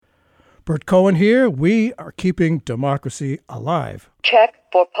Bert Cohen here. We are keeping democracy alive. Check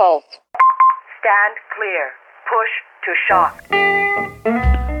for pulse. Stand clear. Push to shock.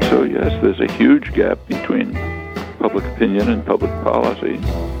 So yes, there's a huge gap between public opinion and public policy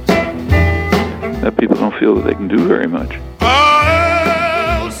that people don't feel that they can do very much.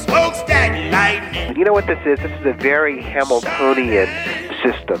 Oh, smokestack lightning. You know what this is? This is a very Hamiltonian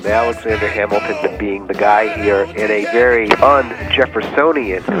system. Alexander Hamilton being the guy here in a very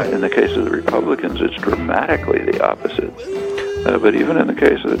un-Jeffersonian. In the case of the Republicans, it's dramatically the opposite. But even in the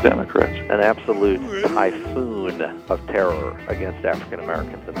case of the Democrats. An absolute typhoon of terror against African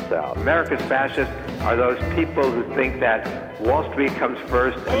Americans in the South. America's fascists are those people who think that Wall Street comes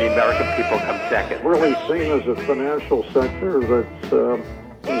first and the American people come second. Really seen as a financial sector that's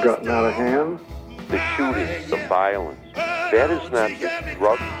gotten out of hand. The shootings, the violence, that is not the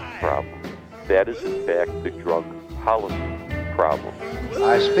drug problem. That is, in fact, the drug policy problem.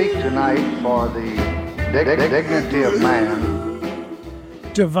 I speak tonight for the dignity of man.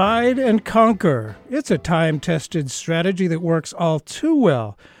 Divide and conquer. It's a time-tested strategy that works all too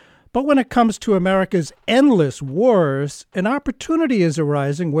well. But when it comes to America's endless wars, an opportunity is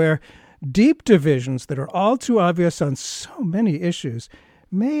arising where deep divisions that are all too obvious on so many issues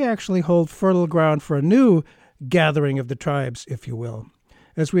may actually hold fertile ground for a new gathering of the tribes, if you will.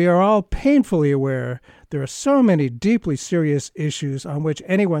 As we are all painfully aware, there are so many deeply serious issues on which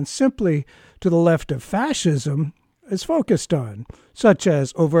anyone simply to the left of fascism is focused on, such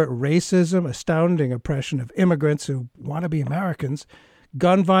as overt racism, astounding oppression of immigrants who want to be Americans,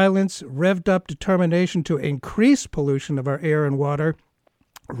 gun violence, revved-up determination to increase pollution of our air and water,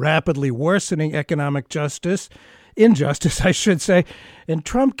 rapidly worsening economic injustice, I should say, and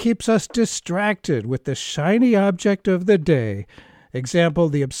Trump keeps us distracted with the shiny object of the day. Example,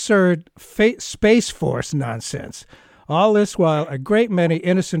 the absurd Space Force nonsense. All this while a great many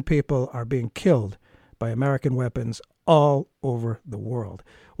innocent people are being killed by American weapons all over the world.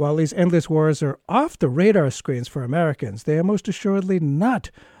 While these endless wars are off the radar screens for Americans, they are most assuredly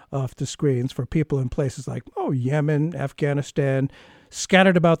not off the screens for people in places like Yemen, Afghanistan,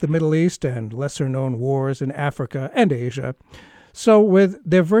 scattered about the Middle East, and lesser-known wars in Africa and Asia. So with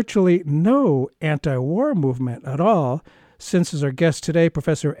there virtually no anti-war movement at all, since, as our guest today,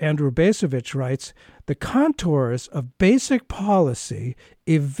 Professor Andrew Bacevich writes, the contours of basic policy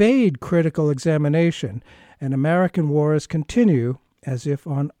evade critical examination, and American wars continue as if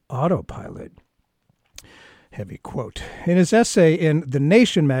on autopilot. Heavy quote. In his essay in The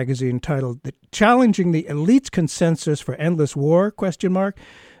Nation magazine titled Challenging the Elite's Consensus for Endless War,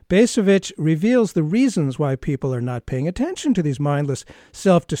 Bacevich reveals the reasons why people are not paying attention to these mindless,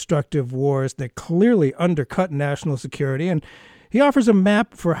 self-destructive wars that clearly undercut national security, and he offers a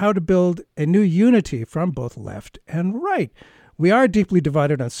map for how to build a new unity from both left and right. We are deeply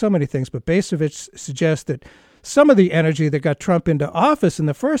divided on so many things, but Bacevich suggests that some of the energy that got Trump into office in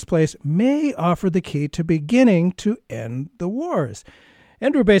the first place may offer the key to beginning to end the wars.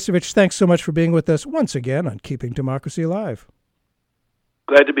 Andrew Bacevich, thanks so much for being with us once again on Keeping Democracy Alive.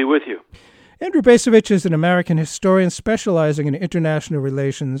 Glad to be with you. Andrew Bacevich is an American historian specializing in international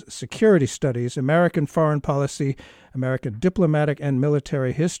relations, security studies, American foreign policy, American diplomatic and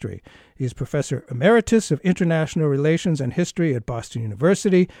military history. He is Professor Emeritus of International Relations and History at Boston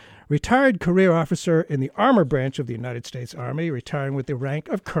University, retired career officer in the Armor Branch of the United States Army, retiring with the rank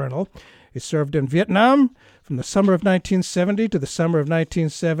of colonel. He served in Vietnam from the summer of 1970 to the summer of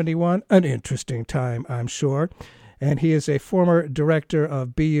 1971, an interesting time, I'm sure. And he is a former director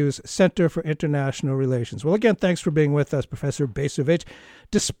of BU's Center for International Relations. Well, again, thanks for being with us, Professor Bacevich.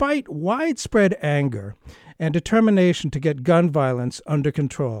 Despite widespread anger and determination to get gun violence under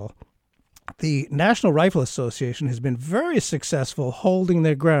control, the National Rifle Association has been very successful holding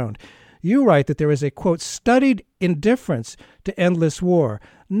their ground. You write that there is a, quote, studied indifference to endless war,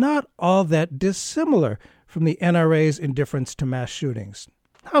 not all that dissimilar from the NRA's indifference to mass shootings.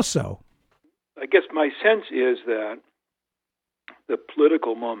 How so? I guess my sense is that the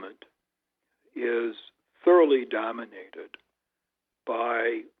political moment is thoroughly dominated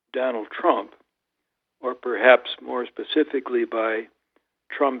by Donald Trump, or perhaps more specifically by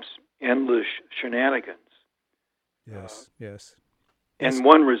Trump's endless shenanigans. Yes. And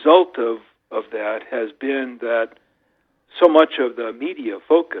one result of that has been that so much of the media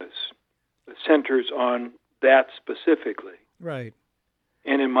focus centers on that specifically. Right.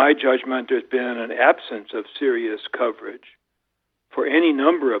 And in my judgment, there's been an absence of serious coverage for any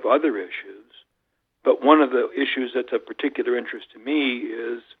number of other issues. But one of the issues that's of particular interest to me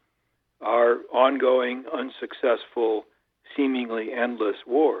is our ongoing, unsuccessful, seemingly endless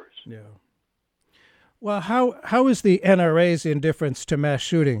wars. Yeah. Well, how is the NRA's indifference to mass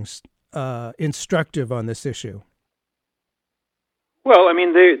shootings instructive on this issue? Well, I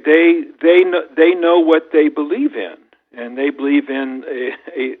mean, they know what they believe in, and they believe in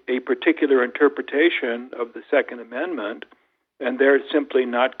a particular interpretation of the Second Amendment, and they're simply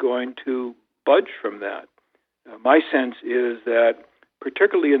not going to budge from that. My sense is that,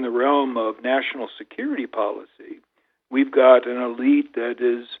 particularly in the realm of national security policy, we've got an elite that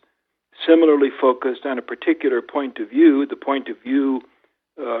is similarly focused on a particular point of view, the point of view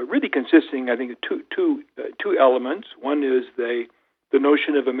really consisting, I think, of two elements. One is the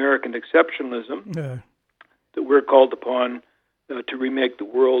notion of American exceptionalism, that we're called upon to remake the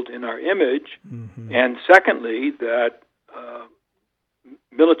world in our image, and secondly, that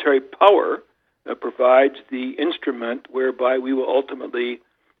military power provides the instrument whereby we will ultimately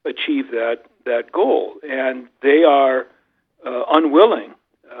achieve that goal. And they are unwilling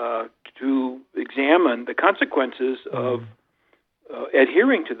to examine the consequences of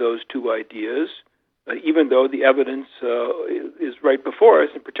adhering to those two ideas, even though the evidence is right before us,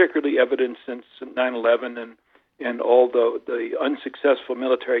 and particularly evidence since 9/11 and all the unsuccessful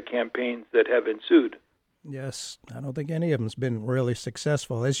military campaigns that have ensued. Yes, I don't think any of them's been really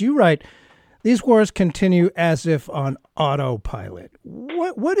successful. As you write, these wars continue as if on autopilot.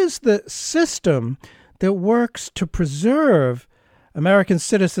 What is the system that works to preserve American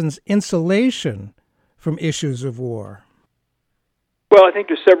citizens' insulation from issues of war? Well, I think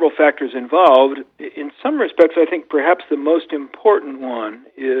there's several factors involved. In some respects, I think perhaps the most important one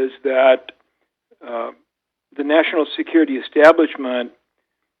is that the national security establishment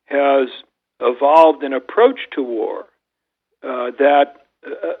has evolved an approach to war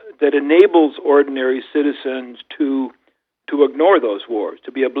that enables ordinary citizens to ignore those wars,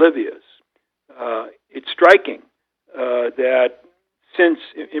 to be oblivious. It's striking that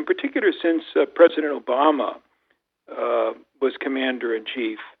in particular since President Obama was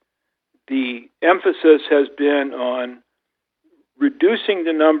commander-in-chief, the emphasis has been on reducing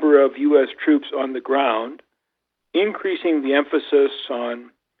the number of U.S. troops on the ground, increasing the emphasis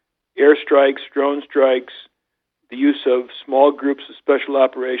on airstrikes, drone strikes, the use of small groups of special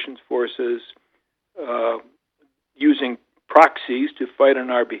operations forces, using proxies to fight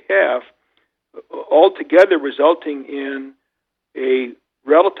on our behalf, altogether resulting in a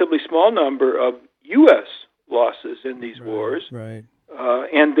relatively small number of U.S. losses in these wars. Right.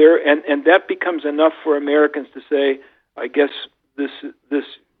 And that becomes enough for Americans to say, I guess this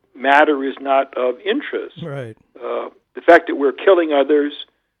matter is not of interest. Right. The fact that we're killing others,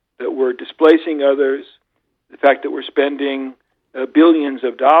 that we're displacing others, the fact that we're spending billions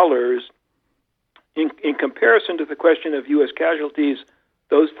of dollars, in comparison to the question of U.S. casualties,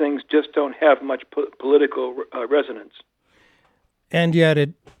 those things just don't have much political resonance. And yet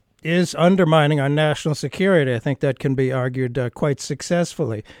it is undermining our national security. I think that can be argued quite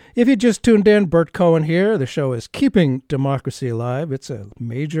successfully. If you just tuned in, Bert Cohen here. The show is Keeping Democracy Alive. It's a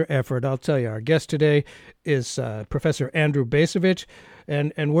major effort, I'll tell you. Our guest today is Professor Andrew Bacevich,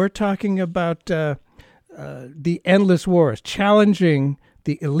 and we're talking about the endless wars, challenging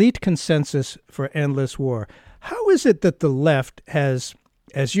the elite consensus for endless war. How is it that the left has,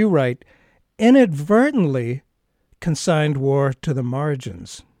 as you write, inadvertently consigned war to the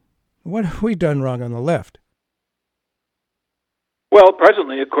margins? What have we done wrong on the left? Well,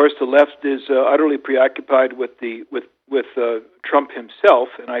 presently, of course, the left is utterly preoccupied with Trump himself,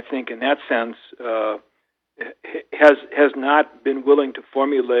 and I think in that sense has not been willing to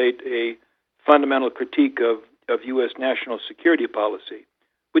formulate a fundamental critique of U.S. national security policy,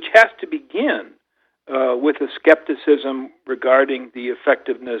 which has to begin with a skepticism regarding the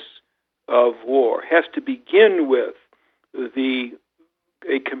effectiveness of war, has to begin with a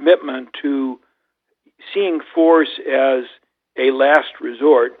commitment to seeing force as a last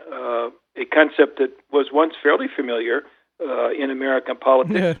resort, a concept that was once fairly familiar in American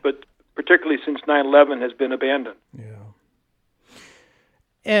politics, but particularly since 9/11 has been abandoned. Yeah.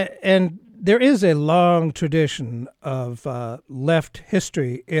 And there is a long tradition of left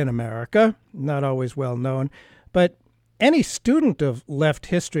history in America, not always well known, but any student of left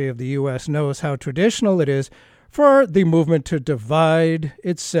history of the U.S. knows how traditional it is for the movement to divide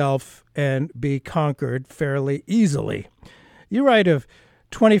itself and be conquered fairly easily. You write of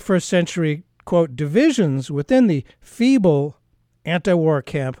 21st century, quote, divisions within the feeble anti-war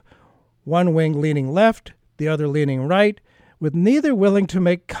camp, one wing leaning left, the other leaning right, with neither willing to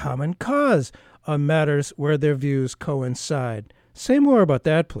make common cause on matters where their views coincide. Say more about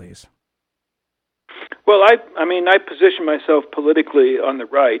that, please. Well, I position myself politically on the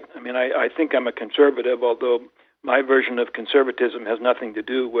right. I mean, I think I'm a conservative, although my version of conservatism has nothing to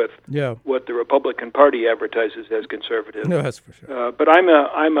do with what the Republican Party advertises as conservative. No, that's for sure. But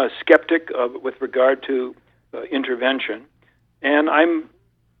I'm a skeptic with regard to intervention, and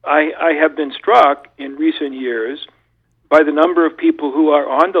I have been struck in recent years by the number of people who are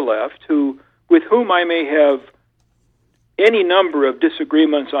on the left with whom I may have any number of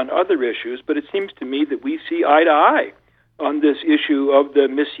disagreements on other issues, but it seems to me that we see eye to eye on this issue of the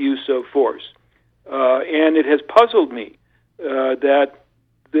misuse of force. And it has puzzled me that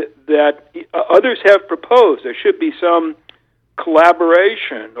others have proposed there should be some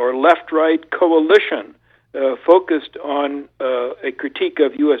collaboration or left-right coalition focused on a critique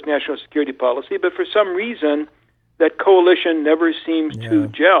of U.S. national security policy, but for some reason that coalition never seems to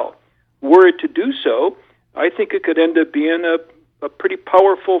gel. Were it to do so, I think it could end up being a pretty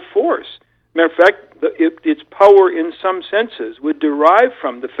powerful force. Matter of fact, its power in some senses would derive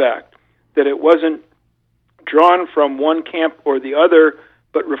from the fact that it wasn't drawn from one camp or the other,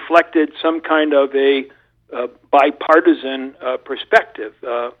 but reflected some kind of a bipartisan perspective.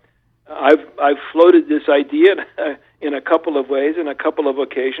 I've floated this idea in a couple of ways, in a couple of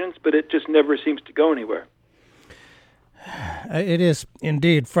occasions, but it just never seems to go anywhere. It is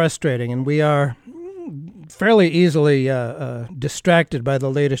indeed frustrating, and we are fairly easily distracted by the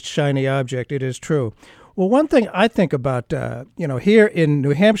latest shiny object. It is true. Well, one thing I think about, here in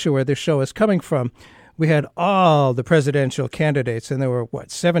New Hampshire, where this show is coming from, we had all the presidential candidates, and there were,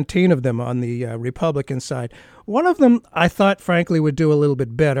 17 of them on the Republican side. One of them I thought, frankly, would do a little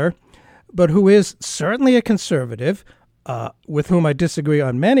bit better, but who is certainly a conservative, with whom I disagree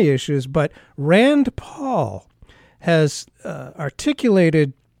on many issues, but Rand Paul has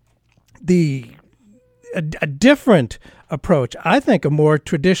articulated a different approach, I think a more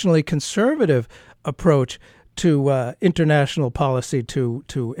traditionally conservative approach to international policy,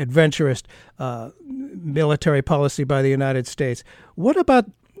 to adventurous military policy by the United States. What about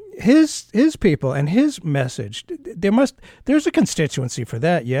his people and his message? There's a constituency for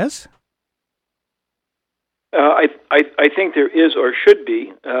that, yes? I think there is or should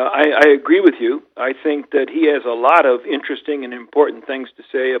be. I agree with you. I think that he has a lot of interesting and important things to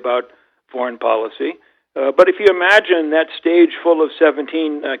say about foreign policy. But if you imagine that stage full of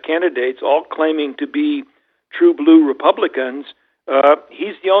 17 candidates, all claiming to be true blue Republicans,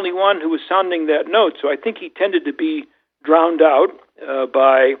 he's the only one who was sounding that note. So I think he tended to be drowned out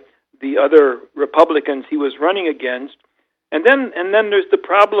by the other Republicans he was running against. And then there's the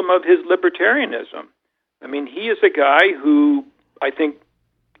problem of his libertarianism. I mean, he is a guy who I think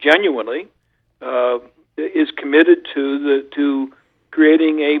genuinely is committed to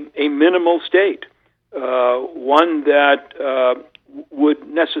creating a minimal state, one that would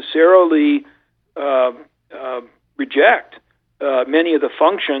necessarily reject many of the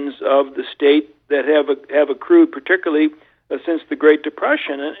functions of the state that have accrued, particularly since the Great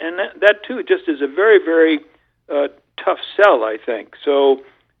Depression, and that too just is a very, very tough sell, I think. So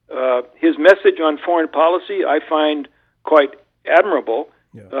his message on foreign policy I find quite admirable,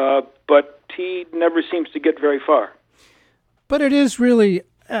 but he never seems to get very far. But it is really,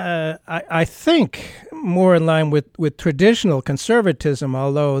 I think, more in line with traditional conservatism,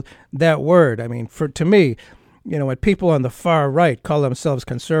 although that word, I mean, to me, when people on the far right call themselves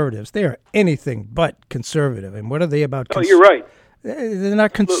conservatives, they are anything but conservative. And what are they about? You're right. They're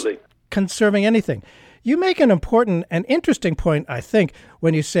not conserving anything. You make an important and interesting point, I think,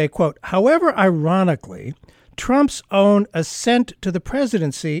 when you say, quote, however, ironically, Trump's own ascent to the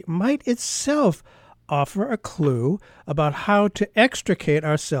presidency might itself offer a clue about how to extricate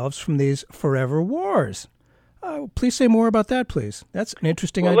ourselves from these forever wars. Please say more about that, please. That's an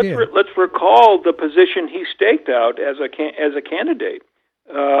interesting idea. Let's recall the position he staked out as a candidate,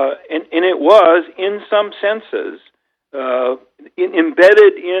 and it was, in some senses,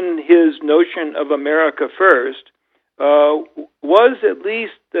 embedded in his notion of America first, was at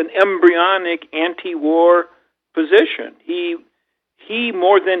least an embryonic anti-war position. He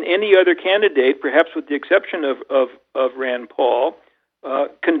more than any other candidate, perhaps with the exception of Rand Paul,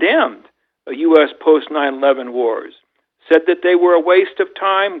 condemned U.S. post-9/11 wars, said that they were a waste of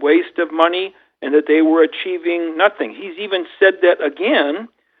time, waste of money, and that they were achieving nothing. He's even said that again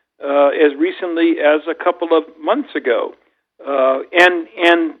as recently as a couple of months ago. And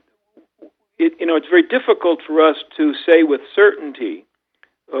it's very difficult for us to say with certainty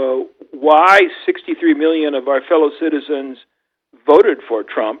why 63 million of our fellow citizens voted for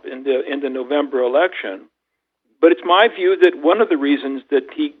Trump in the November election. But it's my view that one of the reasons that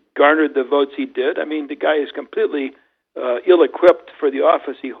he garnered the votes he did, I mean, the guy is completely ill-equipped for the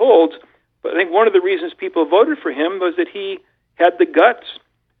office he holds, but I think one of the reasons people voted for him was that he had the guts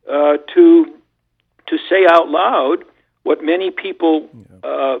to to say out loud what many people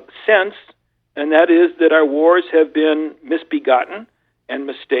sense, and that is that our wars have been misbegotten and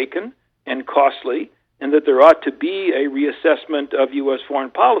mistaken and costly, and that there ought to be a reassessment of U.S.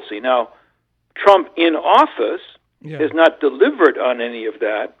 foreign policy. Now, Trump in office has not delivered on any of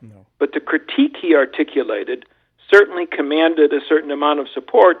that, but the critique he articulated certainly commanded a certain amount of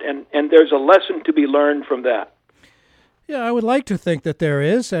support, and there's a lesson to be learned from that. Yeah, I would like to think that there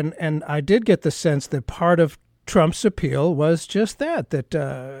is, and I did get the sense that part of Trump's appeal was just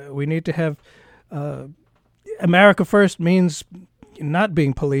that we need to have America first means not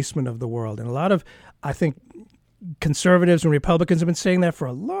being policemen of the world. And a lot of, I think, conservatives and Republicans have been saying that for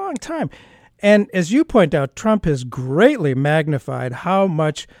a long time. And as you point out, Trump has greatly magnified how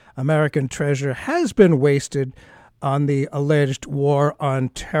much American treasure has been wasted on the alleged war on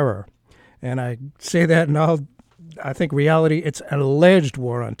terror. And I say that in all, I think, reality, it's an alleged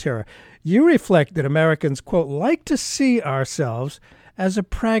war on terror. You reflect that Americans, quote, like to see ourselves as a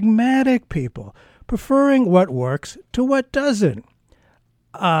pragmatic people, preferring what works to what doesn't.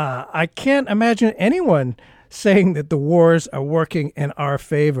 I can't imagine anyone saying that the wars are working in our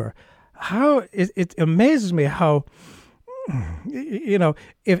favor. How it amazes me how,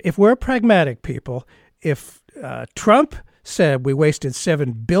 if we're pragmatic people, if Trump said we wasted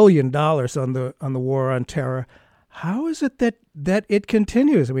 $7 billion on the war on terror, how is it that it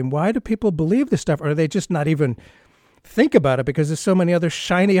continues? I mean, why do people believe this stuff? Or do they just not even think about it because there's so many other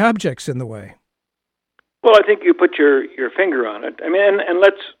shiny objects in the way? Well, I think you put your finger on it. I mean, and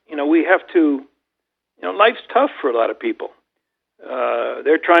let's, we have to, life's tough for a lot of people.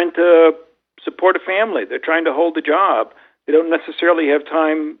 They're trying to support a family. They're trying to hold a job. They don't necessarily have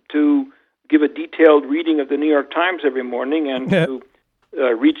time to give a detailed reading of the New York Times every morning and to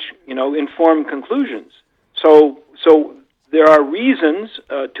reach, informed conclusions. So there are reasons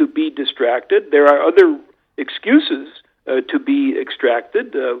to be distracted. There are other excuses to be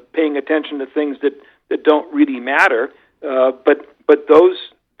extracted, paying attention to things that don't really matter. But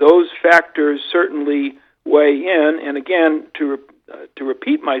those factors certainly weigh in. And again, to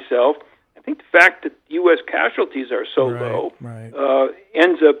repeat myself, I think the fact that U.S. casualties are so low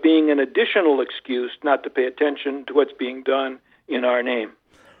ends up being an additional excuse not to pay attention to what's being done in our name.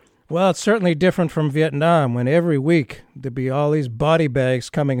 Well, it's certainly different from Vietnam, when every week there'd be all these body bags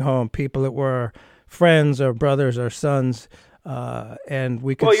coming home, people that were friends or brothers or sons, and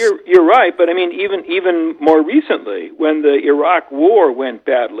we could... Well, you're right, but I mean, even more recently, when the Iraq War went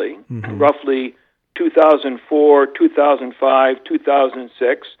badly, roughly 2004, 2005,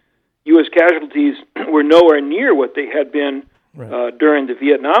 2006, U.S. casualties were nowhere near what they had been during the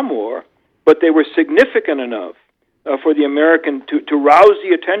Vietnam War, but they were significant enough for the American to rouse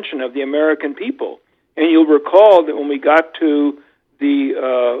the attention of the American people. And you'll recall that when we got to the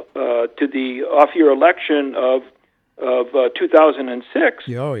off-year election of 2006,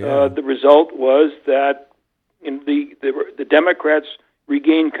 the result was that the Democrats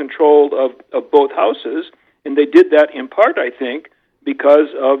regained control of both houses, and they did that in part, I think, because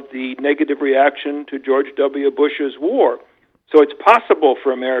of the negative reaction to George W. Bush's war. So it's possible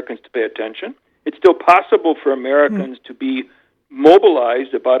for Americans to pay attention. It's still possible for Americans to be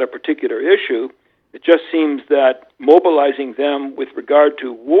mobilized about a particular issue. It just seems that mobilizing them with regard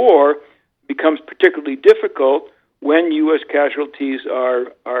to war becomes particularly difficult when U.S. casualties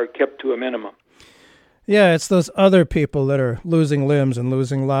are kept to a minimum. Yeah, it's those other people that are losing limbs and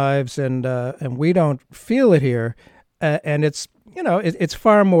losing lives, and we don't feel it here. And it's it's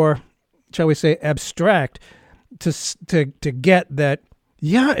far more, shall we say, abstract to get that.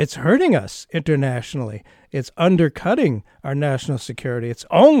 Yeah, it's hurting us internationally. It's undercutting our national security. It's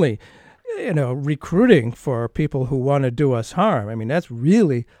only, recruiting for people who want to do us harm. I mean, that's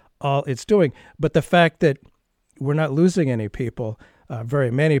really all it's doing. But the fact that we're not losing any people,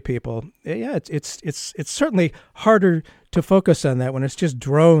 very many people, it's certainly harder to focus on that when it's just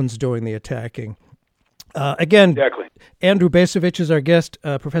drones doing the attacking. Again, exactly. Andrew Bacevich is our guest,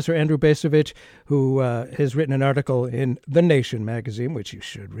 Professor Andrew Bacevich, who has written an article in The Nation magazine, which you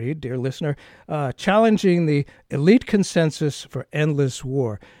should read, dear listener, challenging the elite consensus for endless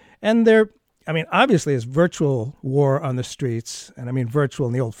war. And obviously it's virtual war on the streets, and I mean virtual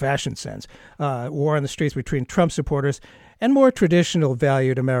in the old-fashioned sense, war on the streets between Trump supporters and more traditional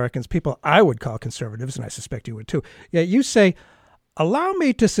valued Americans, people I would call conservatives, and I suspect you would too. Yet you say, allow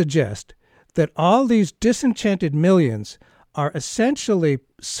me to suggest that all these disenchanted millions are essential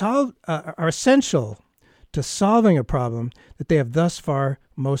to solving a problem that they have thus far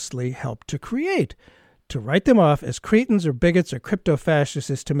mostly helped to create. To write them off as cretins or bigots or crypto-fascists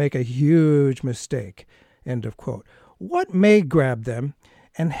is to make a huge mistake. End of quote. What may grab them,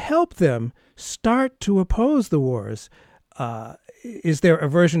 and help them start to oppose the wars? Is there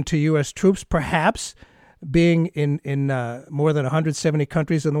aversion to U.S. troops, perhaps, being in more than 170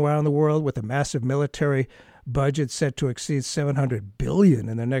 countries around the world with a massive military budget set to exceed $700 billion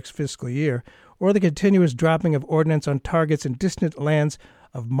in the next fiscal year, or the continuous dropping of ordnance on targets in distant lands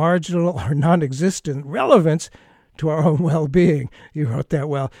of marginal or non-existent relevance to our own well-being? You wrote that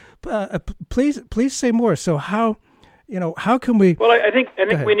well. Please say more. So how can we? Well, I think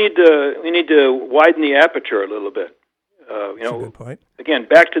we need to widen the aperture a little bit. That's a good point. Again,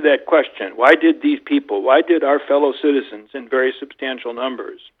 back to that question: why did our fellow citizens in very substantial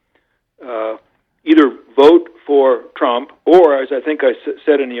numbers either vote for Trump, or, as I think I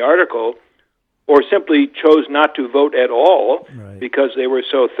said in the article, or simply chose not to vote at all because they were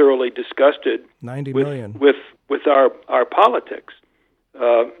so thoroughly disgusted 90 million. with our politics.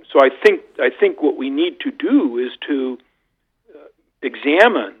 So I think what we need to do is to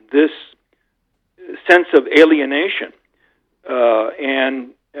examine this sense of alienation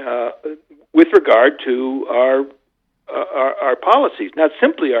and with regard to our policies, not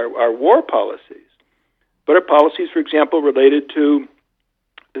simply our war policies, but our policies, for example, related to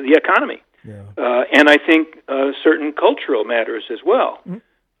the economy. Yeah. And I think certain cultural matters as well.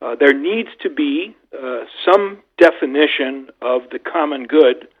 Mm-hmm. There needs to be some definition of the common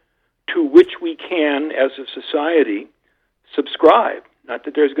good to which we can, as a society, subscribe. Not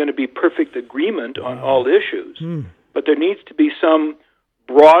that there's going to be perfect agreement on all issues, but there needs to be some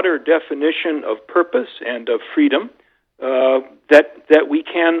broader definition of purpose and of freedom that we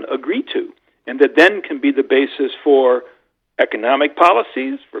can agree to, and that then can be the basis for economic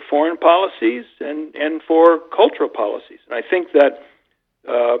policies, for foreign policies, and for cultural policies. And I think that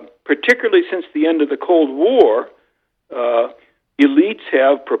particularly since the end of the Cold War, elites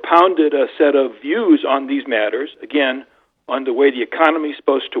have propounded a set of views on these matters, again, on the way the economy is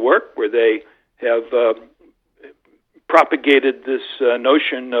supposed to work, where they have propagated this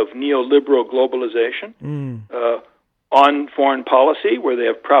notion of neoliberal globalization, on foreign policy, where they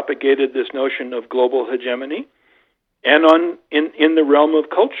have propagated this notion of global hegemony, and in the realm of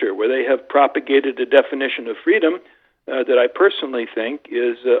culture, where they have propagated a definition of freedom that I personally think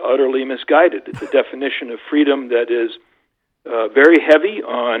is utterly misguided. It's a definition of freedom that is very heavy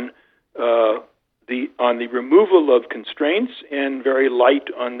on the removal of constraints and very light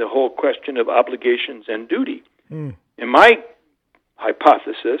on the whole question of obligations and duty. And my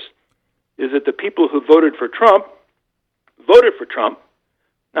hypothesis is that the people who voted for Trump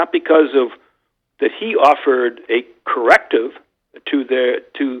not because of that he offered a corrective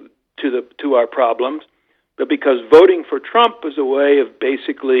to our problems, but because voting for Trump was a way of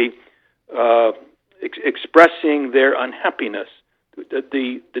basically expressing their unhappiness.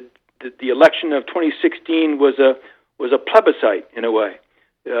 The election of 2016 was a plebiscite in a way.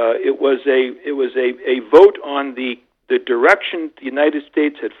 It was a vote on the direction the United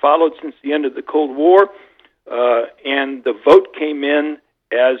States had followed since the end of the Cold War, and the vote came in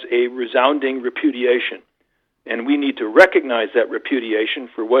as a resounding repudiation. And we need to recognize that repudiation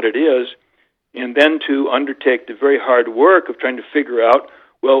for what it is, and then to undertake the very hard work of trying to figure out,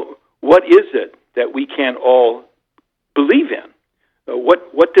 well, what is it that we can all believe in?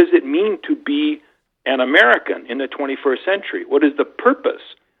 What does it mean to be an American in the 21st century? What is the purpose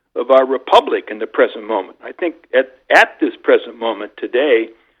of our republic in the present moment? I think at this present moment today,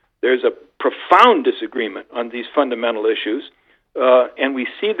 there's a profound disagreement on these fundamental issues, and we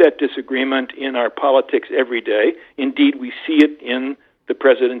see that disagreement in our politics every day. Indeed, we see it in the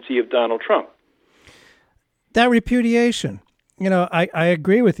presidency of Donald Trump. That repudiation, I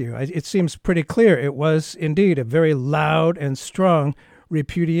agree with you. It seems pretty clear. It was indeed a very loud and strong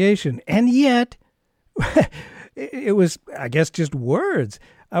repudiation. And yet, it was, I guess, just words.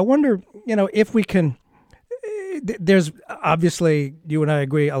 I wonder, if we can, there's obviously, you and I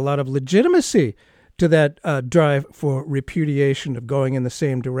agree, a lot of legitimacy to that drive for repudiation of going in the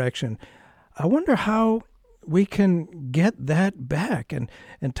same direction. I wonder how we can get that back and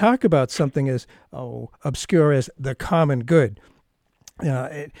talk about something as obscure as the common good.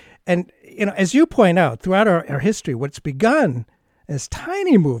 As you point out, throughout our history, what's begun as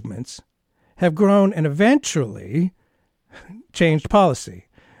tiny movements have grown and eventually changed policy.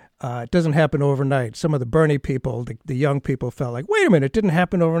 It doesn't happen overnight. Some of the Bernie people, the young people, felt like, wait a minute, it didn't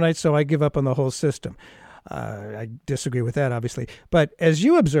happen overnight, so I give up on the whole system. I disagree with that, obviously. But as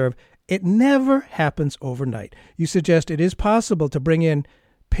you observe, it never happens overnight. You suggest it is possible to bring in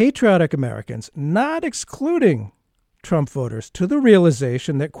patriotic Americans, not excluding Trump voters, to the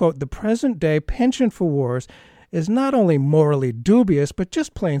realization that, quote, the present-day penchant for wars is not only morally dubious, but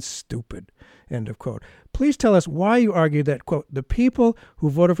just plain stupid, end of quote. Please tell us why you argue that, quote, the people who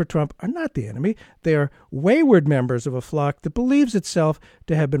voted for Trump are not the enemy. They are wayward members of a flock that believes itself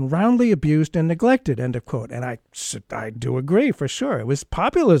to have been roundly abused and neglected, end of quote. And I do agree, for sure. It was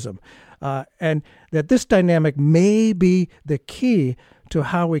populism. And that this dynamic may be the key to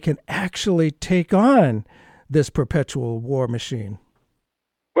how we can actually take on this perpetual war machine.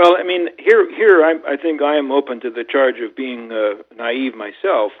 Well, I mean, here I think I am open to the charge of being naive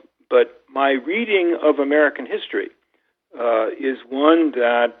myself, but my reading of American history is one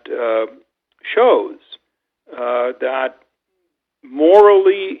that shows that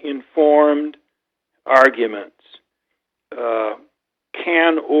morally informed arguments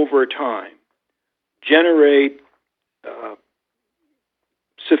can, over time, generate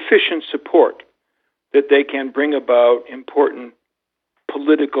sufficient support that they can bring about important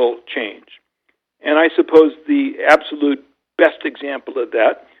political change. And I suppose the absolute best example of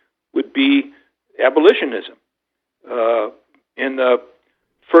that would be abolitionism. In the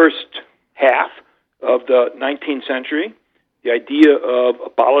first half of the 19th century, the idea of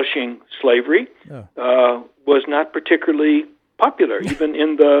abolishing slavery was not particularly popular, even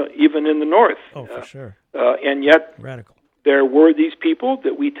in the North. Oh, for sure. And yet, radical. There were these people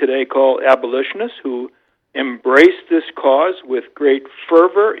that we today call abolitionists who embraced this cause with great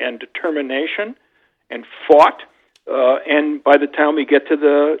fervor and determination and fought. And by the time we get to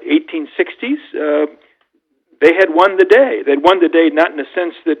the 1860s, they had won the day. They'd won the day not in the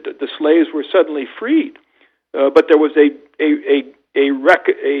sense that the slaves were suddenly freed, but there was a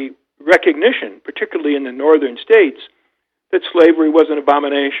recognition, particularly in the northern states, that slavery was an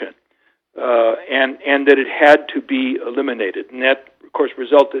abomination, and that it had to be eliminated. And that, of course,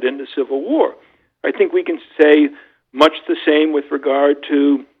 resulted in the Civil War. I think we can say much the same with regard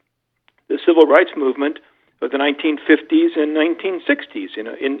to the civil rights movement of the 1950s and 1960s.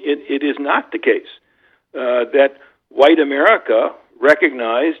 It is not the case that white America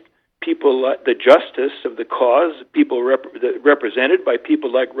recognized people, the justice of the cause, people represented by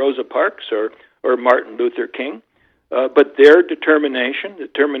people like Rosa Parks or Martin Luther King, but their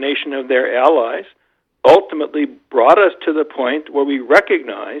determination of their allies, ultimately brought us to the point where we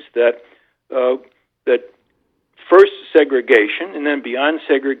recognize that first segregation, and then beyond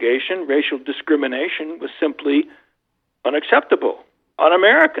segregation, racial discrimination was simply unacceptable,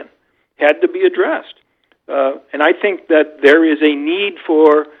 un-American, had to be addressed. And I think that there is a need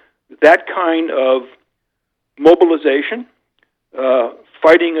for that kind of mobilization,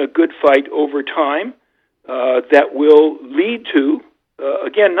 fighting a good fight over time, that will lead to,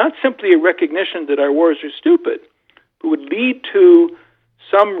 again, not simply a recognition that our wars are stupid, but would lead to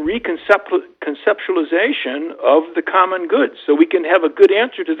some reconceptualization of the common good, so we can have a good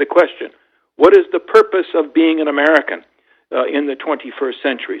answer to the question, what is the purpose of being an American in the 21st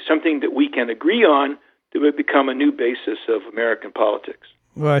century? Something that we can agree on that would become a new basis of American politics.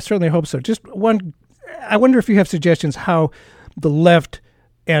 Well, I certainly hope so. Just one, I wonder if you have suggestions how the left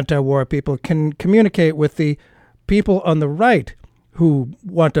anti-war people can communicate with the people on the right who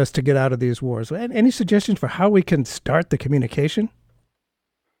want us to get out of these wars. Any suggestions for how we can start the communication?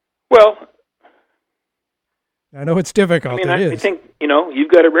 Well, I know it's difficult. I think,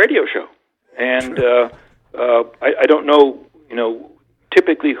 you've got a radio show, and I don't know,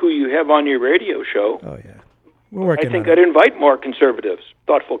 typically who you have on your radio show. Oh, yeah. We're working I think on I'd invite more conservatives,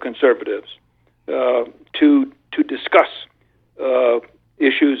 thoughtful conservatives, to discuss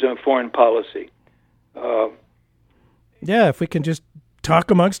issues of foreign policy. Yeah, if we can just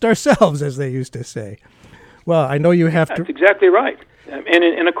talk amongst ourselves, as they used to say. Well, I know you have to... That's exactly right.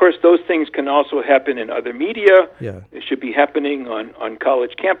 And of course, those things can also happen in other media. Yeah. It should be happening on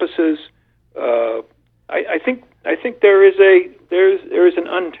college campuses. I think there is an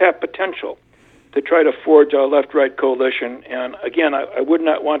untapped potential to try to forge a left-right coalition. And again, I would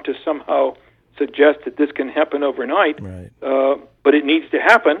not want to somehow suggest that this can happen overnight. Right. But it needs to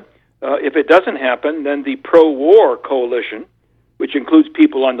happen. If it doesn't happen, then the pro-war coalition, which includes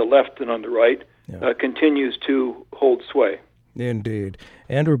people on the left and on the right, continues to hold sway. Indeed.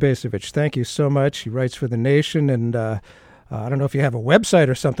 Andrew Bacevich, thank you so much. He writes for The Nation, and I don't know if you have a website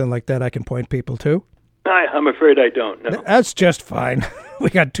or something like that I can point people to. I'm afraid I don't, no. That's just fine. We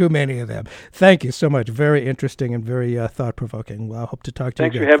got too many of them. Thank you so much. Very interesting and very thought-provoking. Well, I hope to talk to you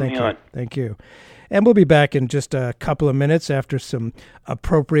again. Thanks for having me on. Thank you. And we'll be back in just a couple of minutes after some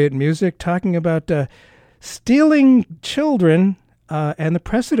appropriate music, talking about stealing children and the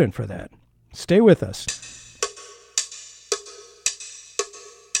precedent for that. Stay with us.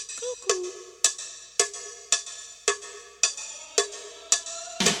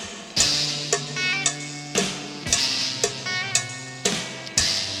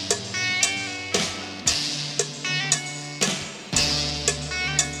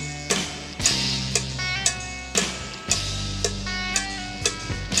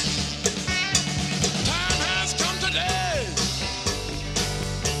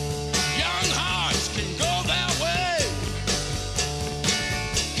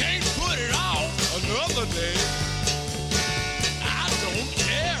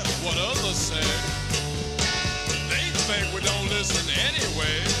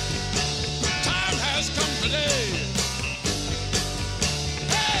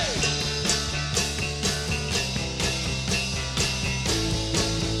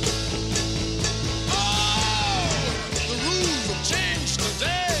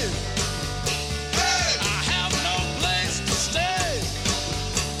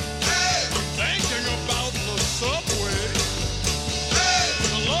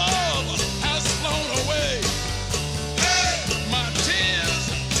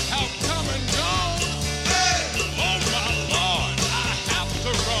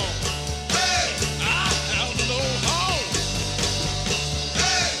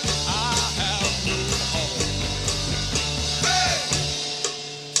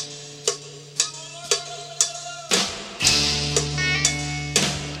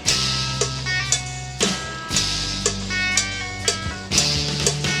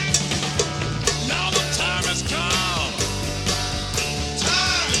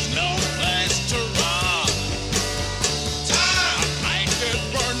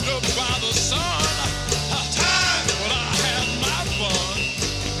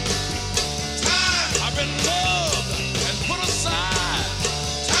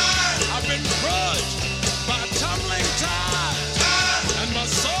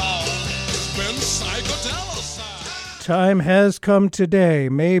 time has come today,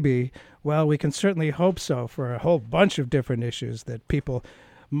 maybe. Well, we can certainly hope so for a whole bunch of different issues that people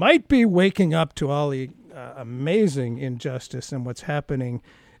might be waking up to all the amazing injustice and what's happening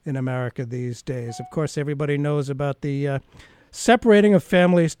in America these days. Of course, everybody knows about the separating of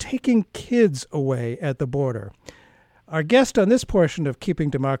families, taking kids away at the border. Our guest on this portion of Keeping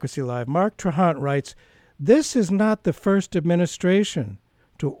Democracy Alive, Mark Trahant, writes, "This is not the first administration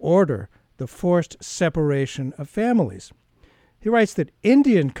to order the forced separation of families." He writes that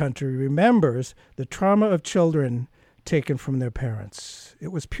Indian country remembers the trauma of children taken from their parents.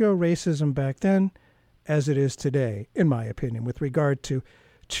 It was pure racism back then, as it is today, in my opinion, with regard to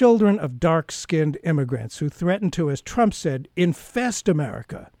children of dark-skinned immigrants who threatened to, as Trump said, infest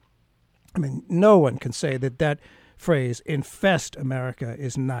America. I mean, no one can say that phrase, infest America,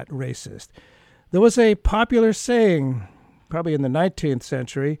 is not racist. There was a popular saying, probably in the 19th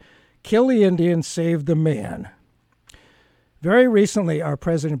century, kill the Indian, save the man. Very recently, our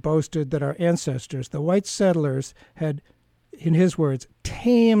president boasted that our ancestors, the white settlers, had, in his words,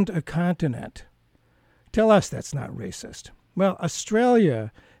 tamed a continent. Tell us that's not racist. Well,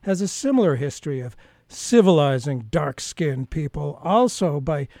 Australia has a similar history of civilizing dark-skinned people, also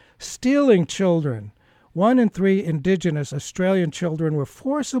by stealing children. 1 in 3 indigenous Australian children were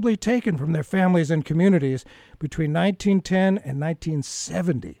forcibly taken from their families and communities between 1910 and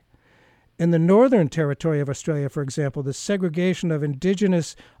 1970. In the Northern Territory of Australia, for example, the segregation of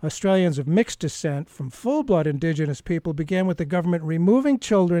Indigenous Australians of mixed descent from full-blood Indigenous people began with the government removing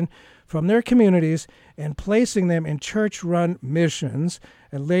children from their communities and placing them in church-run missions,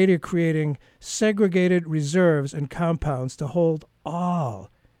 and later creating segregated reserves and compounds to hold all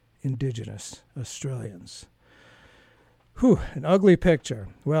Indigenous Australians. Whew, an ugly picture.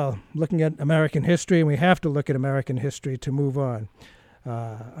 Well, looking at American history, and we have to look at American history to move on.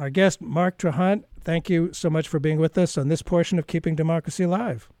 Our guest, Mark Trahant, thank you so much for being with us on this portion of Keeping Democracy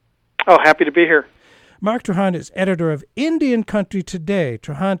Alive. Oh, happy to be here. Mark Trahant is editor of Indian Country Today.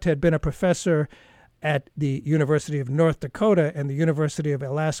 Trahant had been a professor at the University of North Dakota and the University of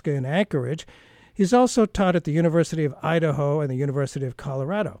Alaska in Anchorage. He's also taught at the University of Idaho and the University of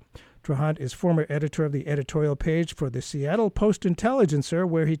Colorado. Trahant is former editor of the editorial page for the Seattle Post-Intelligencer,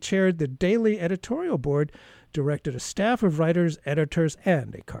 where he chaired the daily editorial board, directed a staff of writers, editors,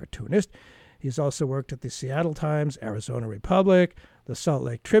 and a cartoonist. He's also worked at the Seattle Times, Arizona Republic, the Salt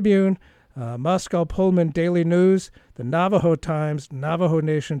Lake Tribune, Moscow Pullman Daily News, the Navajo Times, Navajo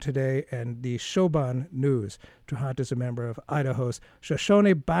Nation Today, and the Shoban News. Trahant is a member of Idaho's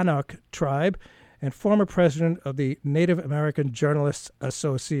Shoshone-Bannock tribe and former president of the Native American Journalists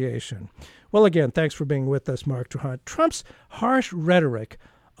Association. Well, again, thanks for being with us, Mark Trahant. Trump's harsh rhetoric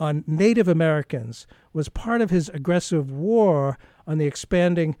on Native Americans was part of his aggressive war on the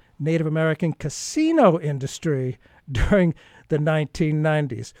expanding Native American casino industry during the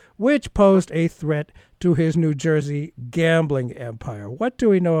 1990s, which posed a threat to his New Jersey gambling empire. What do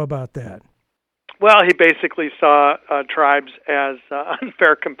we know about that? Well, he basically saw tribes as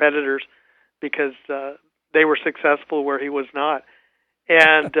unfair competitors because they were successful where he was not.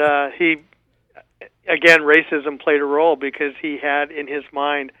 And again, racism played a role because he had in his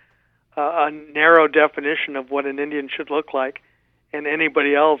mind a narrow definition of what an Indian should look like, and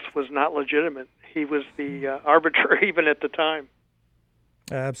anybody else was not legitimate. He was the arbiter even at the time.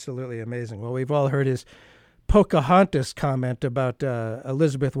 Absolutely amazing. Well, we've all heard his Pocahontas comment about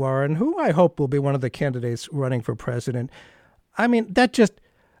Elizabeth Warren, who I hope will be one of the candidates running for president. I mean,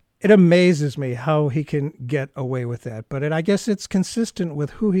 it amazes me how he can get away with that, but I guess it's consistent with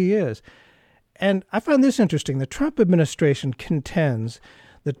who he is. And I find this interesting. The Trump administration contends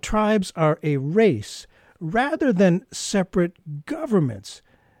that tribes are a race rather than separate governments.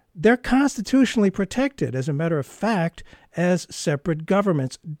 They're constitutionally protected, as a matter of fact, as separate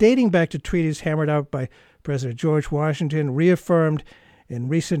governments, dating back to treaties hammered out by President George Washington, reaffirmed in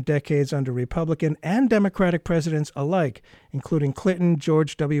recent decades under Republican and Democratic presidents alike, including Clinton,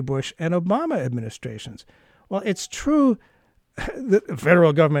 George W. Bush, and Obama administrations. Well, it's true the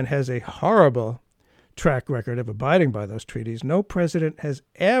federal government has a horrible track record of abiding by those treaties. No president has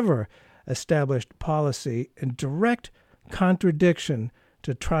ever established policy in direct contradiction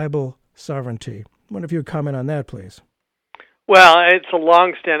to tribal sovereignty. I wonder if you would comment on that, please. Well, it's a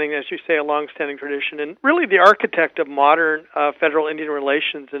long-standing, as you say, a long-standing tradition. And really the architect of modern federal Indian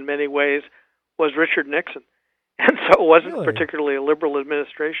relations in many ways was Richard Nixon. And so it wasn't particularly a liberal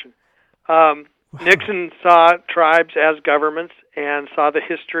administration. Nixon saw tribes as governments and saw the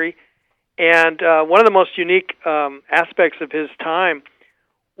history. And one of the most unique aspects of his time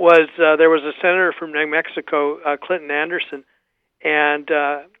was there was a senator from New Mexico, Clinton Anderson, and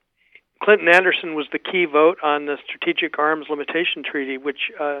Clinton-Anderson was the key vote on the Strategic Arms Limitation Treaty,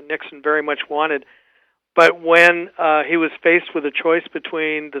 which Nixon very much wanted. But when he was faced with a choice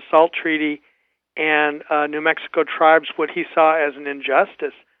between the SALT Treaty and New Mexico tribes, what he saw as an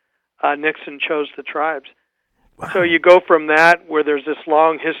injustice, Nixon chose the tribes. Wow. So you go from that, where there's this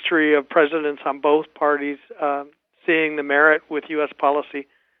long history of presidents on both parties seeing the merit with U.S. policy,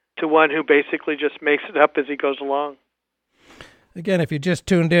 to one who basically just makes it up as he goes along. Again, if you just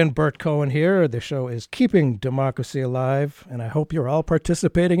tuned in, Bert Cohen here. The show is Keeping Democracy Alive, and I hope you're all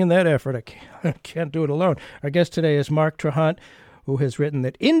participating in that effort. I can't do it alone. Our guest today is Mark Trahant, who has written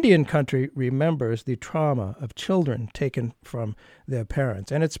that Indian country remembers the trauma of children taken from their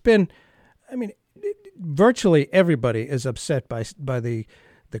parents. And it's been, virtually everybody is upset by the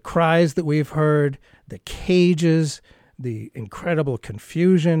cries that we've heard, the cages, the incredible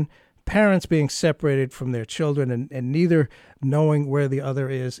confusion, parents being separated from their children and neither knowing where the other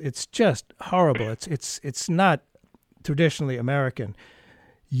is. It's just horrible. It's not traditionally American.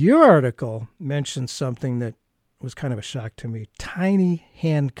 Your article mentions something that was kind of a shock to me. Tiny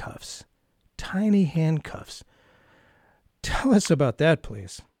handcuffs. Tiny handcuffs. Tell us about that,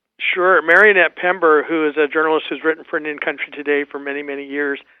 please. Sure. Marionette Pember, who is a journalist who's written for Indian Country Today for many, many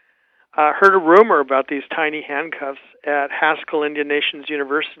years, heard a rumor about these tiny handcuffs at Haskell Indian Nations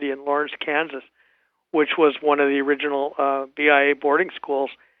University in Lawrence, Kansas, which was one of the original BIA boarding schools.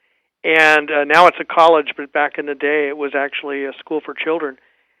 And now it's a college, but back in the day it was actually a school for children.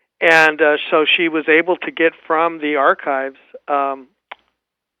 And so she was able to get from the archives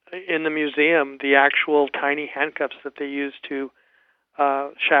in the museum the actual tiny handcuffs that they used to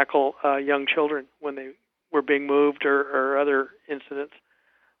shackle young children when they were being moved or other incidents.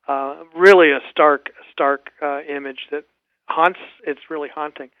 Really a stark image that haunts. It's really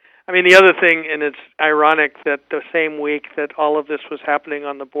haunting. I mean, the other thing, and it's ironic that the same week that all of this was happening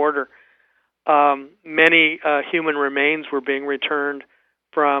on the border, many human remains were being returned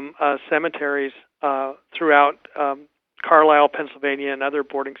from cemeteries throughout Carlisle, Pennsylvania, and other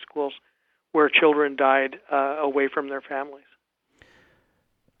boarding schools where children died away from their families.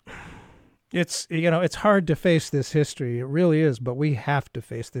 It's hard to face this history. It really is, but we have to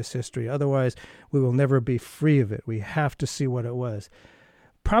face this history. Otherwise, we will never be free of it. We have to see what it was.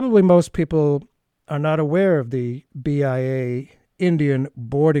 Probably most people are not aware of the BIA Indian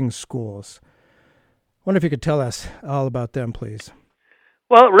boarding schools. I wonder if you could tell us all about them, please.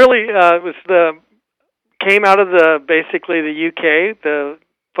 Well, really, it came out of basically the UK. The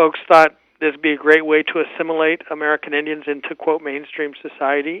folks thought this would be a great way to assimilate American Indians into, quote, mainstream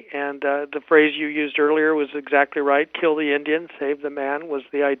society. And the phrase you used earlier was exactly right. Kill the Indian, save the man was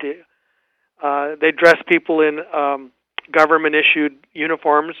the idea. They dress people in government-issued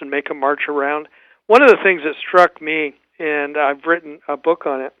uniforms and make them march around. One of the things that struck me, and I've written a book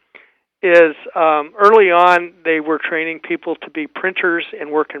on it, is early on they were training people to be printers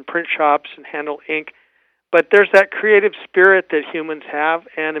and work in print shops and handle ink. But there's that creative spirit that humans have,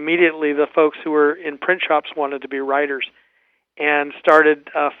 and immediately the folks who were in print shops wanted to be writers and started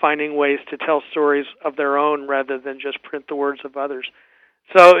finding ways to tell stories of their own rather than just print the words of others.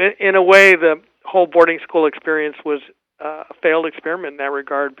 So in a way, the whole boarding school experience was a failed experiment in that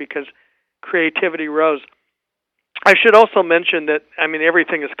regard because creativity rose. I should also mention that,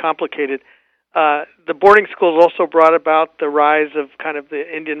 everything is complicated. The boarding schools also brought about the rise of kind of the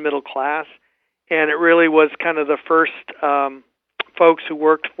Indian middle class. And it really was kind of the first folks who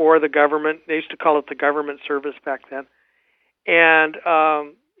worked for the government. They used to call it the government service back then. And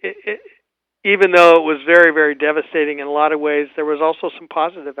even though it was very, very devastating in a lot of ways, there was also some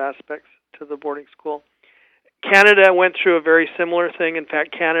positive aspects to the boarding school. Canada went through a very similar thing. In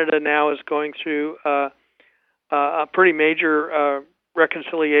fact, Canada now is going through a pretty major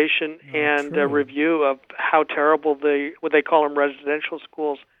reconciliation and review of how terrible what they call them residential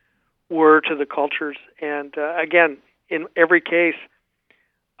schools were to the cultures. And again, in every case,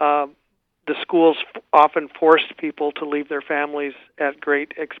 the schools often forced people to leave their families at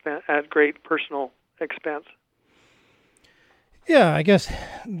great personal expense. Yeah, I guess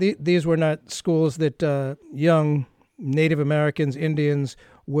these were not schools that young Native Americans, Indians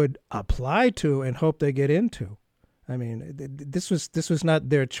would apply to and hope they get into. This was not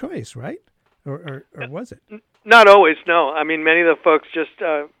their choice, right? Or was it? Not always, no. Many of the folks just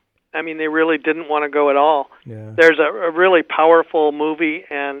they really didn't want to go at all. Yeah. There's a really powerful movie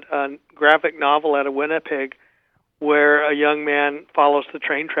and a graphic novel out of Winnipeg where a young man follows the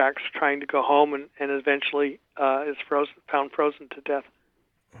train tracks trying to go home and eventually is found frozen to death.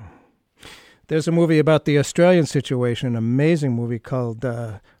 There's a movie about the Australian situation, an amazing movie called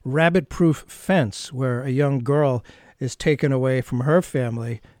Rabbit Proof Fence, where a young girl is taken away from her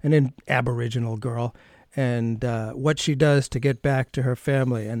family, an Aboriginal girl, and what she does to get back to her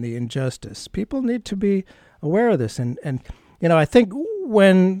family and the injustice. People need to be aware of this. And I think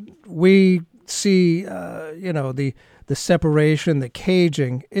when we see, the separation, the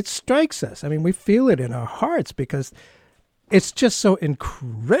caging, it strikes us. I mean, we feel it in our hearts because it's just so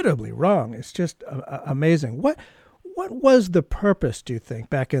incredibly wrong. It's just amazing. What was the purpose, do you think,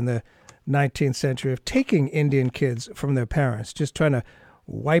 back in the 19th century of taking Indian kids from their parents, just trying to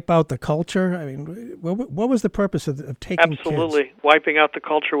wipe out the culture? I mean, what was the purpose of taking Absolutely. kids? Wiping out the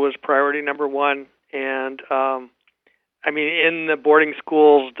culture was priority number one. And, in the boarding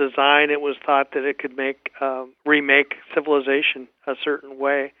school's design, it was thought that it could remake civilization a certain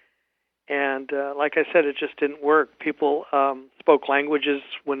way. And like I said, it just didn't work. People spoke languages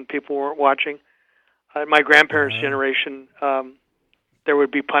when people weren't watching. My grandparents' generation, there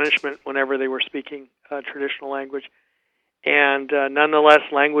would be punishment whenever they were speaking traditional language. And nonetheless,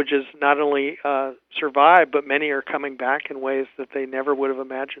 languages not only survive, but many are coming back in ways that they never would have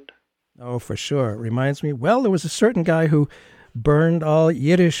imagined. Oh, for sure. It reminds me, there was a certain guy who burned all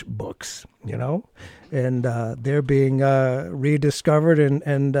Yiddish books, and they're being rediscovered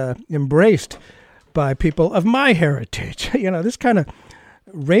and embraced by people of my heritage. This kind of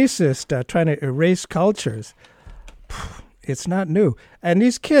racist, trying to erase cultures, it's not new. And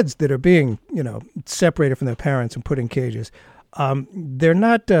these kids that are being, separated from their parents and put in cages, they're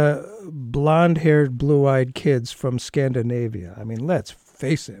not blonde-haired, blue-eyed kids from Scandinavia. I mean, let's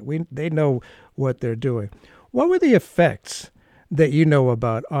face it. They know what they're doing. What were the effects that you know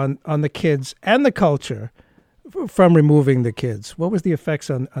about on the kids and the culture from removing the kids? What was the effects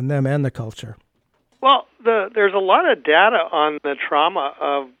on them and the culture? Well, there's a lot of data on the trauma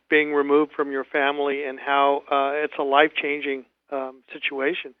of being removed from your family and how it's a life-changing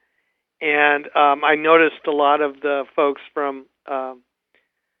situation. And I noticed a lot of the folks from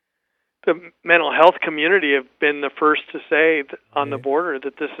the mental health community have been the first to say on the border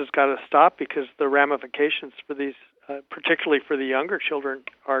that this has got to stop because the ramifications for these, particularly for the younger children,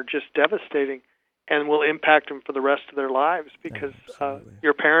 are just devastating and will impact them for the rest of their lives because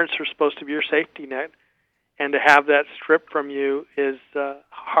your parents are supposed to be your safety net. And to have that stripped from you is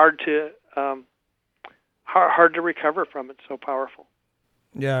hard to recover from. It's so powerful.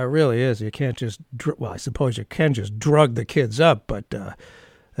 Yeah, it really is. You can't just, I suppose you can just drug the kids up, but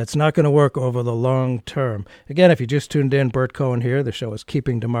that's not going to work over the long term. Again, if you just tuned in, Bert Cohen here. The show is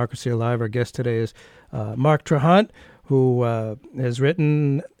Keeping Democracy Alive. Our guest today is Mark Trahant, who has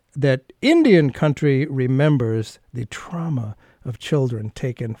written that Indian country remembers the trauma of children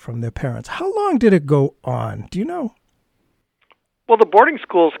taken from their parents. How long did it go on? Do you know? Well, the boarding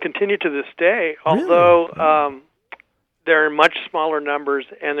schools continue to this day, although Really? They're in much smaller numbers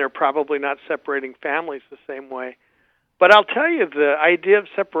and they're probably not separating families the same way. But I'll tell you, the idea of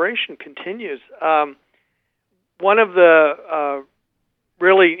separation continues. One of the,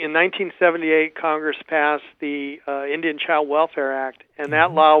 really, in 1978, Congress passed the Indian Child Welfare Act, and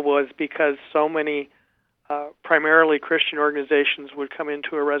that law was because so many primarily Christian organizations would come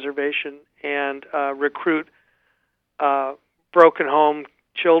into a reservation and recruit broken home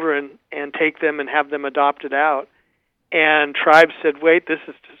children and take them and have them adopted out. And tribes said, wait, this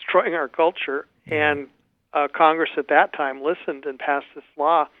is destroying our culture. And Congress at that time listened and passed this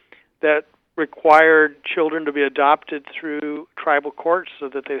law that required children to be adopted through tribal courts so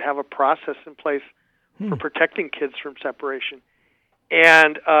that they'd have a process in place for protecting kids from separation.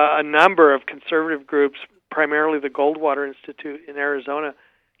 And a number of conservative groups, primarily the Goldwater Institute in Arizona,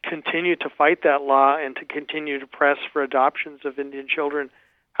 continue to fight that law and to continue to press for adoptions of Indian children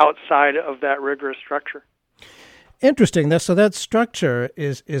outside of that rigorous structure. Interesting. So that structure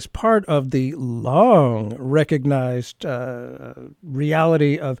is part of the long recognized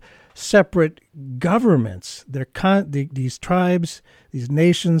reality of separate governments. These tribes, these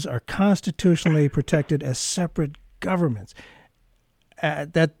nations are constitutionally protected as separate governments.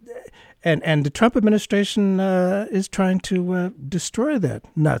 And the Trump administration is trying to destroy that,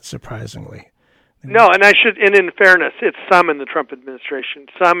 not surprisingly. No, and in fairness, it's some in the Trump administration.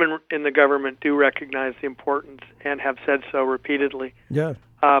 Some in the government do recognize the importance and have said so repeatedly. Yeah.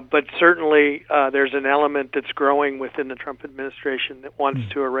 But certainly there's an element that's growing within the Trump administration that wants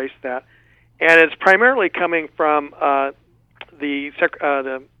to erase that. And it's primarily coming from the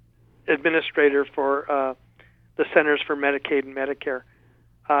administrator for the Centers for Medicaid and Medicare.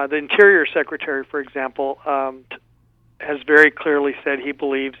 The Interior Secretary, for example, has very clearly said he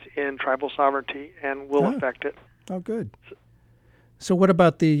believes in tribal sovereignty and will affect it. Oh, good. So what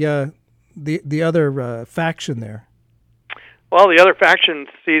about the other faction there? Well, the other faction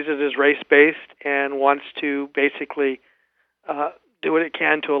sees it as race-based and wants to basically do what it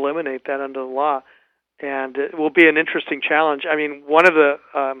can to eliminate that under the law. And it will be an interesting challenge. I mean, one of the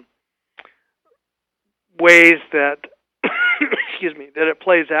ways that, that it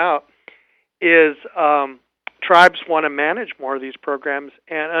plays out is tribes want to manage more of these programs,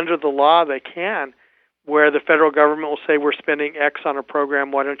 and under the law they can, where the federal government will say, we're spending X on a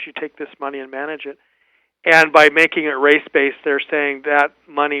program, why don't you take this money and manage it? And by making it race-based, they're saying that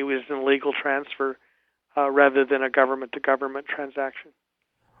money was an illegal transfer rather than a government-to-government transaction.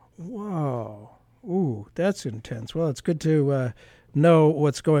 Wow. Ooh, that's intense. Well, it's good to know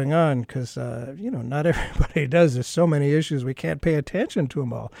what's going on because, not everybody does. There's so many issues. We can't pay attention to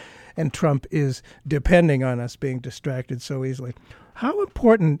them all. And Trump is depending on us being distracted so easily. How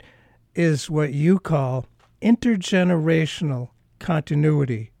important is what you call intergenerational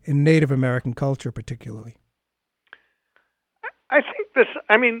continuity in Native American culture particularly? I think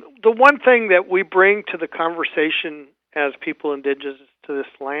the one thing that we bring to the conversation as people indigenous to this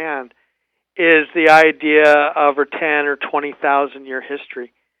land is the idea of a 10 or 20,000 year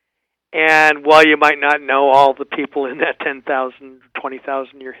history. And while you might not know all the people in that 10,000,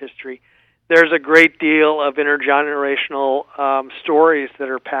 20,000 year history, there's a great deal of intergenerational stories that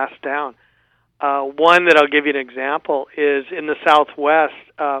are passed down. One that I'll give you an example is in the Southwest,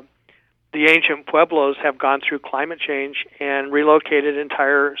 the ancient Pueblos have gone through climate change and relocated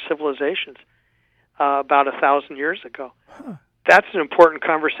entire civilizations about 1,000 years ago. Huh. That's an important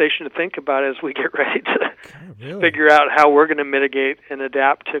conversation to think about as we get ready to figure out how we're going to mitigate and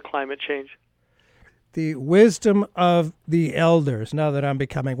adapt to climate change. The wisdom of the elders. Now that I'm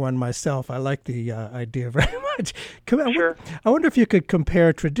becoming one myself, I like the idea very much. Sure. I wonder if you could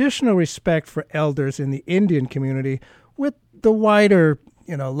compare traditional respect for elders in the Indian community with the wider,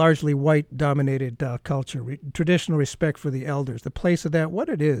 largely white-dominated culture, traditional respect for the elders, the place of that, what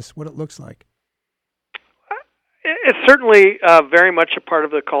it is, what it looks like. It's certainly very much a part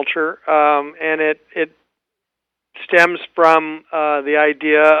of the culture, and it stems from the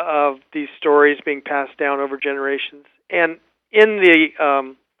idea of these stories being passed down over generations. And in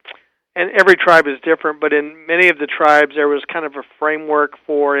the and every tribe is different, but in many of the tribes there was kind of a framework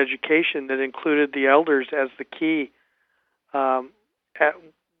for education that included the elders as the key. At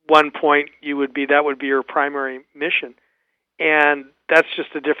one point, that would be your primary mission, and that's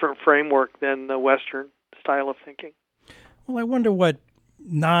just a different framework than the Western style of thinking. Well, I wonder what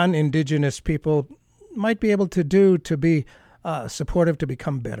non-Indigenous people might be able to do to be supportive, to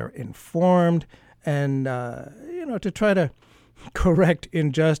become better informed, and to try to correct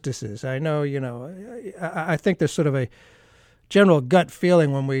injustices. I know, I think there's sort of a general gut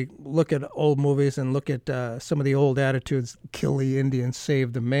feeling when we look at old movies and look at some of the old attitudes, kill the Indian,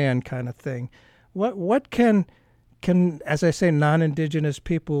 save the man kind of thing. What can as I say, non-Indigenous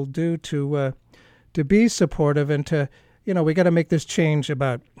people do to be supportive and to, we got to make this change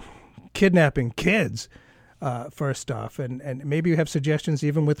about kidnapping kids first off, and maybe you have suggestions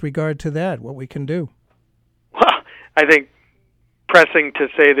even with regard to that, what we can do. Well, I think pressing to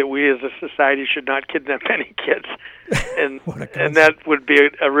say that we as a society should not kidnap any kids, and that would be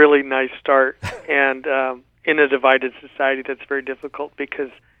a really nice start. And in a divided society, that's very difficult because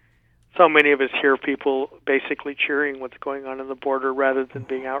so many of us hear people basically cheering what's going on the border rather than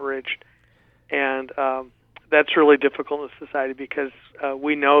being outraged. And that's really difficult in society because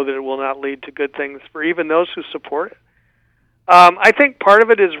we know that it will not lead to good things for even those who support it. I think part of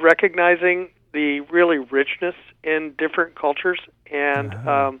it is recognizing the really richness in different cultures and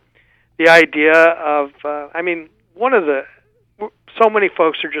the idea of, so many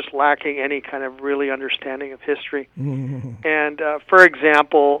folks are just lacking any kind of really understanding of history. Mm-hmm. And for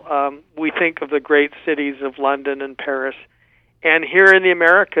example, we think of the great cities of London and Paris, and here in the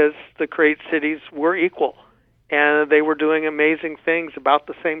Americas, the great cities were equal, and they were doing amazing things about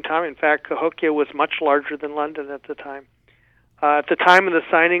the same time. In fact, Cahokia was much larger than London at the time. At the time of the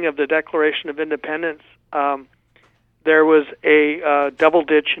signing of the Declaration of Independence, there was a double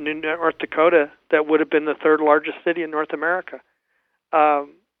ditch in North Dakota that would have been the third largest city in North America.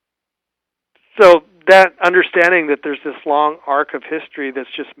 So that understanding that there's this long arc of history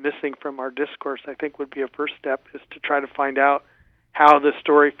that's just missing from our discourse, I think would be a first step, is to try to find out how the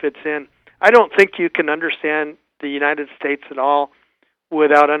story fits in. I don't think you can understand the United States at all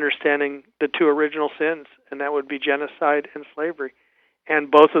without understanding the two original sins, and that would be genocide and slavery. And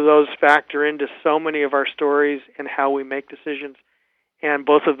both of those factor into so many of our stories and how we make decisions, and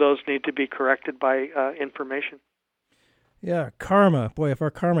both of those need to be corrected by information. Yeah, karma. Boy, if our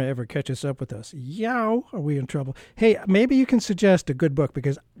karma ever catches up with us, yow, are we in trouble. Hey, maybe you can suggest a good book,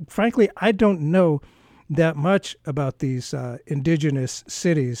 because frankly, I don't know that much about these indigenous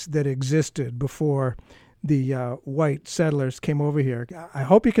cities that existed before the white settlers came over here. I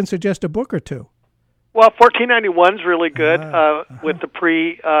hope you can suggest a book or two. Well, 1491 is really good with the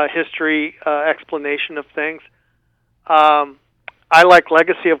pre-history explanation of things. I like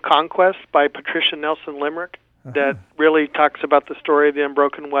Legacy of Conquest by Patricia Nelson Limerick that really talks about the story of the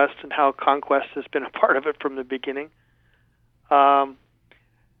Unbroken West and how conquest has been a part of it from the beginning.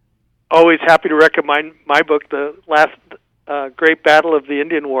 Always happy to recommend my book, The Last Great Battle of the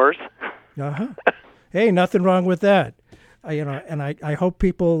Indian Wars. Hey, nothing wrong with that. And I hope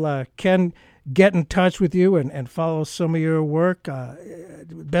people can get in touch with you and follow some of your work.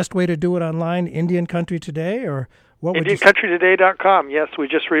 Best way to do it online, Indian Country Today, or what would IndianCountryToday.com. Yes, we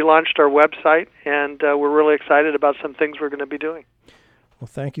just relaunched our website, and we're really excited about some things we're going to be doing. Well,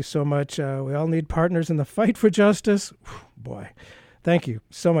 thank you so much. We all need partners in the fight for justice. Boy, thank you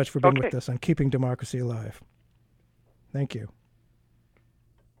so much for being with us on Keeping Democracy Alive. Thank you.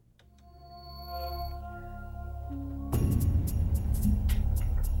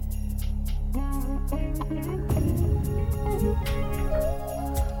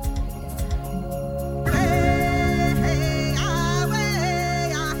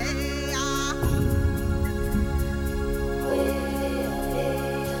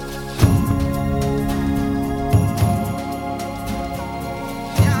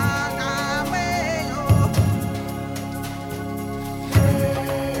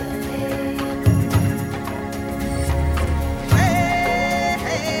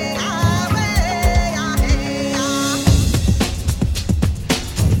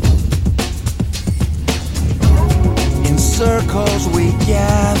 Circles we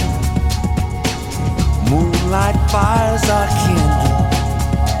gather, moonlight fires are kindled,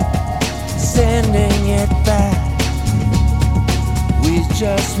 sending it back. We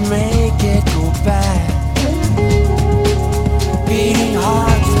just make it go back. Beating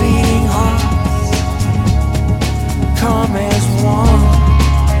hearts, come as one,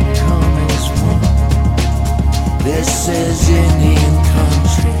 come as one. This is Indian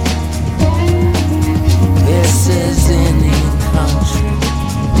country. This is Indian country.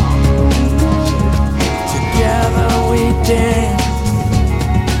 Together we dance,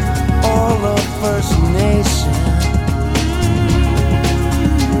 all of First Nation.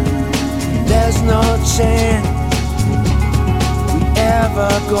 There's no chance we ever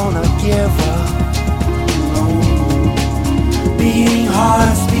gonna give up. Beating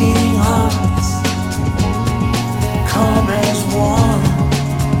hearts, come as one.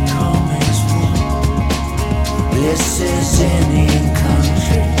 This is Indian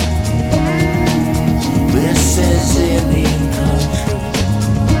country. This is Indian country.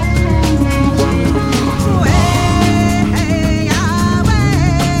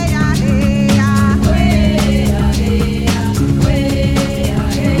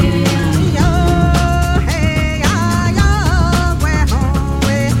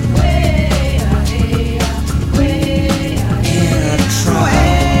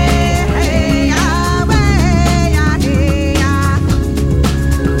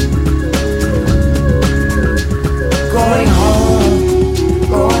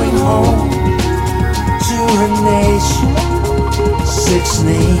 Six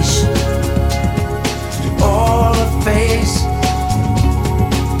Nations, all a face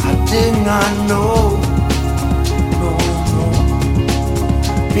I did not know. No.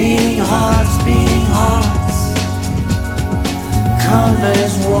 Beating hearts, come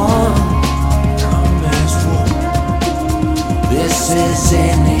as one, come as one. This is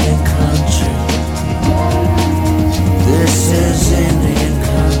Indian country. This is Indian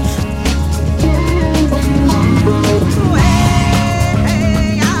country.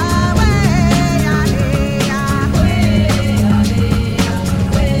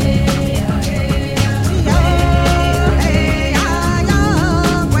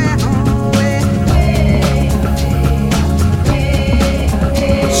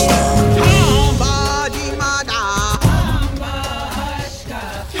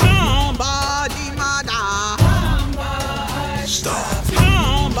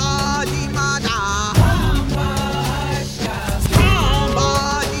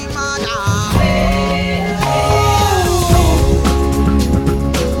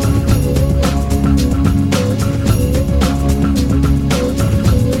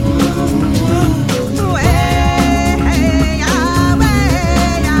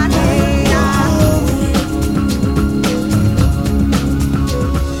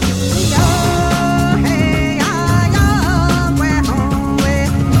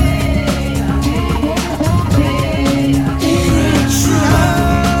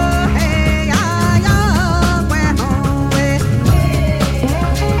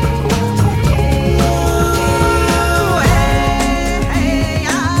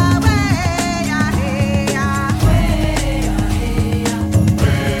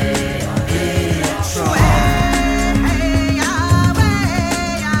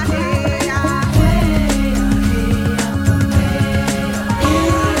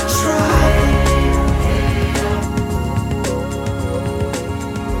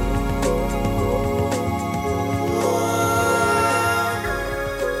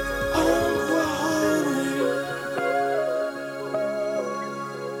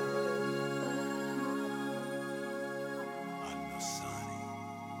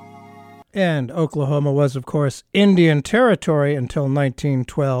 And Oklahoma was, of course, Indian Territory until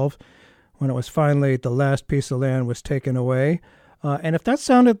 1912, when it was finally the last piece of land was taken away. And if that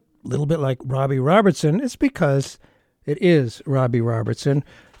sounded a little bit like Robbie Robertson, it's because it is Robbie Robertson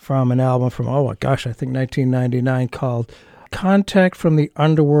from an album from, I think 1999 called Contact from the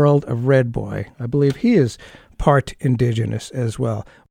Underworld of Red Boy. I believe he is part indigenous as well.